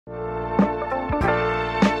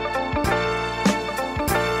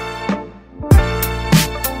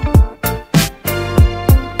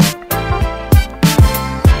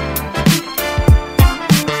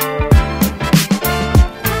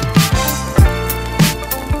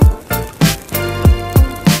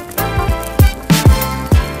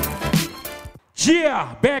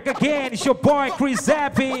Yeah, back again. It's your boy Chris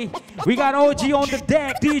Happy. We got OG on the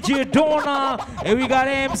deck, DJ Donna, and we got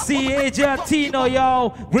MC Ejathino, yo.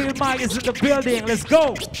 GRILLMIC is in the building. Let's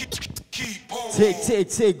go.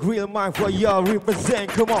 Take GRILLMIC for y'all represent.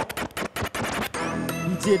 Come on.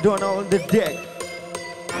 DJ Donna on the deck.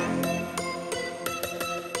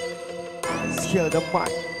 Scale the mic.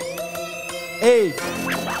 Hey.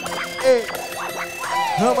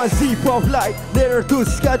 I'm a Z-pop light, later to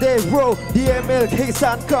Skade bro. The MLK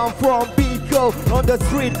son come from Pico. On the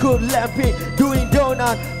street, good lamping, doing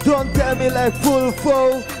donut. Don't tell me like full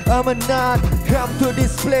foe. I'm a nut, come to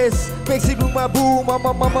this place. Mixing with my boom, I'm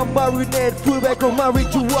a marinade. Full back on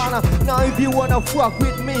marijuana. Now if you wanna fuck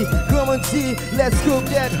with me, come on G. Let's cook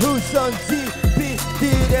that who's on G.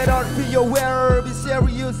 That ought to be your wearer, be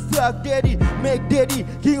serious, stuck daddy, make daddy,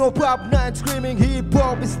 king of pop 9 screaming hip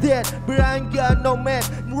hop is dead, but I ain't got no man,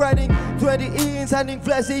 running 20 inch, handing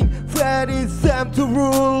flashing, fat, it's time to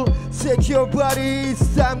rule, shake your body, it's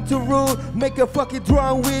time to rule, make a fucking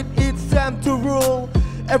drum with, it's time to rule,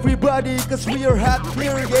 everybody, cause we are hot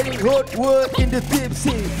here, getting hot wood in the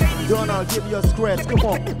tipsy, Donald, give me a scratch, come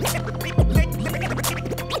on,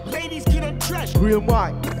 ladies get on trash,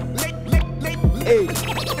 GRILLMIC. Hey, ladies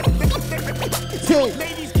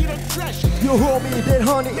get on trash. You homie, that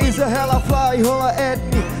honey is a hella fly. Holla at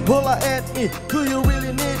me. Do you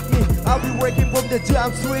really need me? I'll be working from the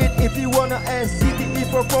jump street. If you wanna ask CTE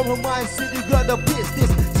for from her mind city, you got the business.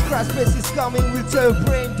 Scratch space is coming with your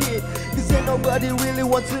brain dead. Cause ain't nobody really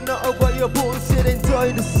wants to know about your bullshit.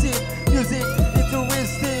 Enjoy the shit. Music,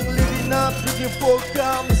 interesting, living up, looking for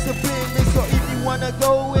calm. It's a big mix, so if you wanna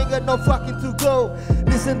go, ain't got no fucking to go.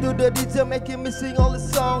 Listen to the DJ making me sing all the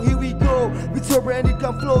song. Here we go. With your brand it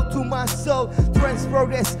can flow to my soul. Trends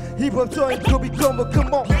progress. Hip hop join to become a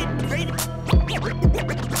come on.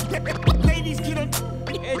 Ladies get on.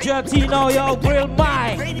 Ejathino, yo,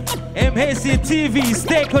 GRILLMIC. EMHECEETV,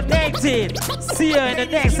 stay connected. See you in the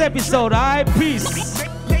next episode, alright? Peace.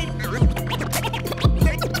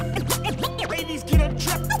 Ladies get on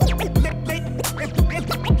track.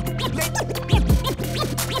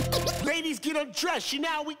 Ladies get on trash. You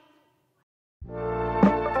know we.